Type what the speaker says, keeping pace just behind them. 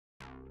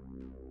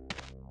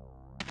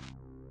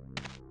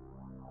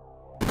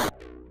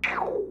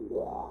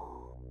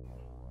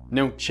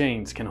No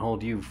chains can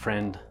hold you,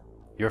 friend.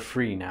 You're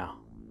free now.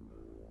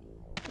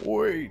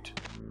 Wait.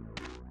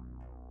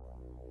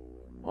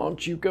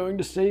 Aren't you going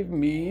to save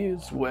me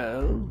as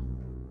well?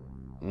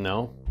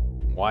 No?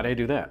 Why'd I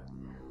do that?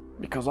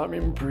 Because I'm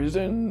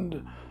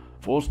imprisoned,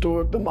 forced to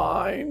work the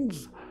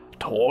mines,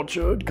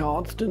 tortured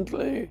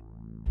constantly.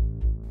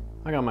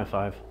 I got my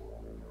 5.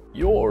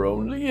 You're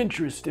only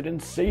interested in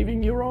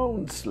saving your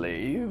own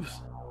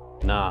slaves.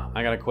 Nah,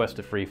 I got a quest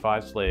to free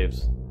 5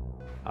 slaves.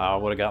 I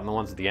would've gotten the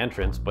ones at the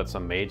entrance, but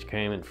some mage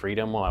came and freed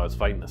them while I was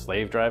fighting the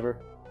slave driver.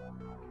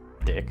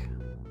 Dick.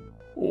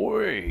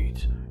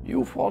 Wait,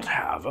 you fought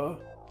Haver,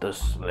 the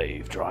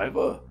slave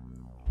driver,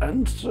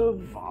 and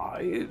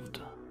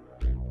survived?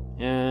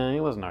 Yeah,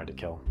 he wasn't hard to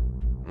kill.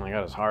 I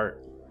got his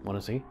heart.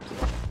 Wanna see?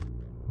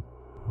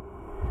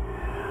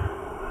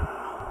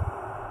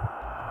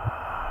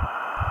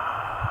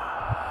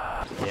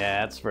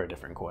 Yeah, it's for a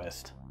different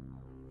quest.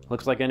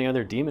 Looks like any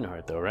other demon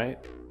heart though, right?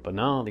 But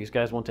no, these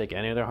guys won't take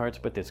any other hearts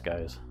but this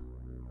guy's.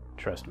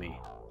 Trust me,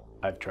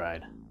 I've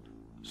tried.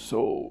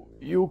 So,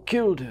 you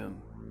killed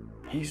him.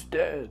 He's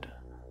dead.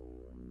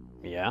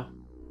 Yeah?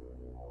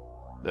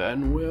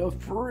 Then we're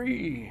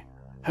free,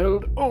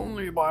 held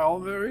only by our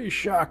very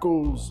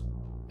shackles.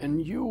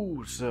 And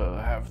you,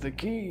 sir, have the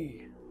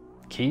key.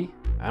 Key?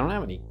 I don't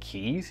have any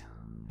keys.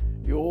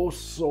 Your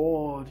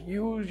sword.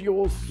 Use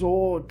your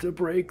sword to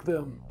break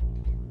them.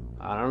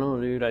 I don't know,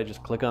 dude. I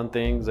just click on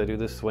things. I do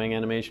this swing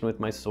animation with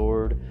my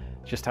sword.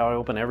 It's just how I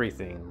open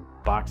everything.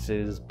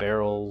 Boxes,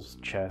 barrels,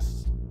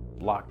 chests,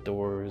 locked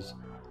doors,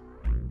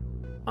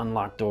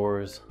 unlocked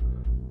doors.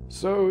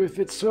 So if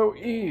it's so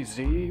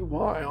easy,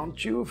 why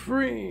aren't you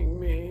freeing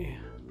me?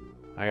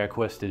 I got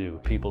quests to do,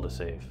 people to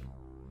save.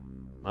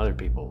 Other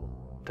people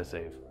to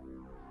save.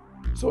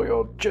 So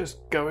you're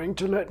just going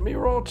to let me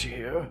rot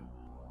here?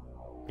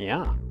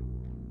 Yeah.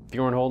 If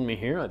you weren't holding me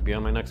here, I'd be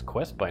on my next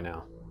quest by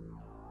now.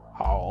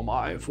 How am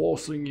I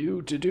forcing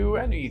you to do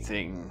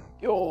anything?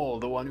 You're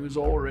the one who's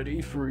already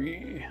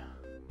free.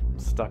 I'm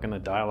stuck in a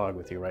dialogue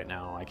with you right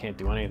now. I can't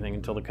do anything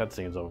until the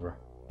cutscene's over.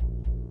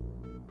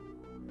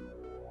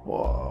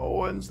 Well,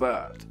 when's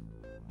that?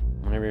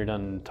 Whenever you're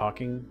done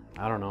talking,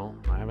 I don't know.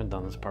 I haven't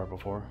done this part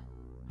before.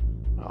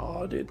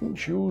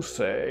 Didn't you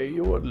say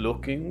you were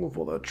looking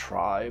for the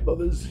tribe of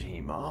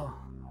Azima?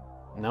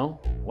 No?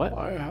 What?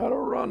 I had a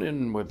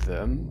run-in with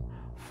them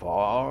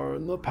far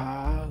in the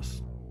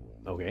past.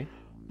 Okay.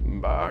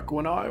 Back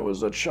when I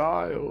was a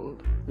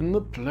child, in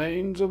the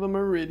plains of the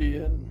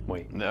Meridian.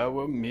 Wait. There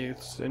were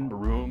myths and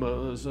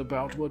rumors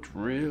about what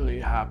really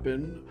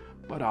happened,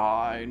 but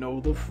I know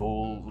the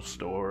full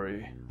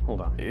story.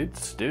 Hold on.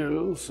 It's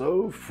still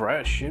so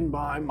fresh in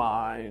my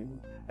mind.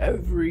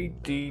 Every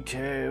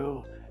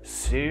detail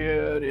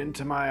seared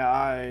into my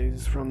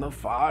eyes from the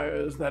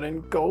fires that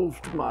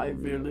engulfed my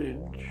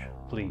village.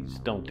 Please,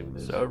 don't do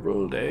this.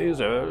 Several days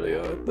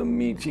earlier, at the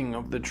meeting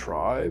of the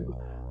tribe,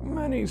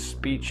 many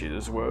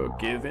speeches were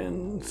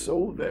given.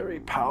 So very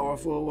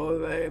powerful were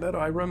they that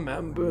I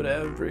remembered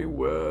every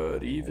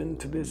word, even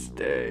to this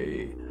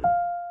day.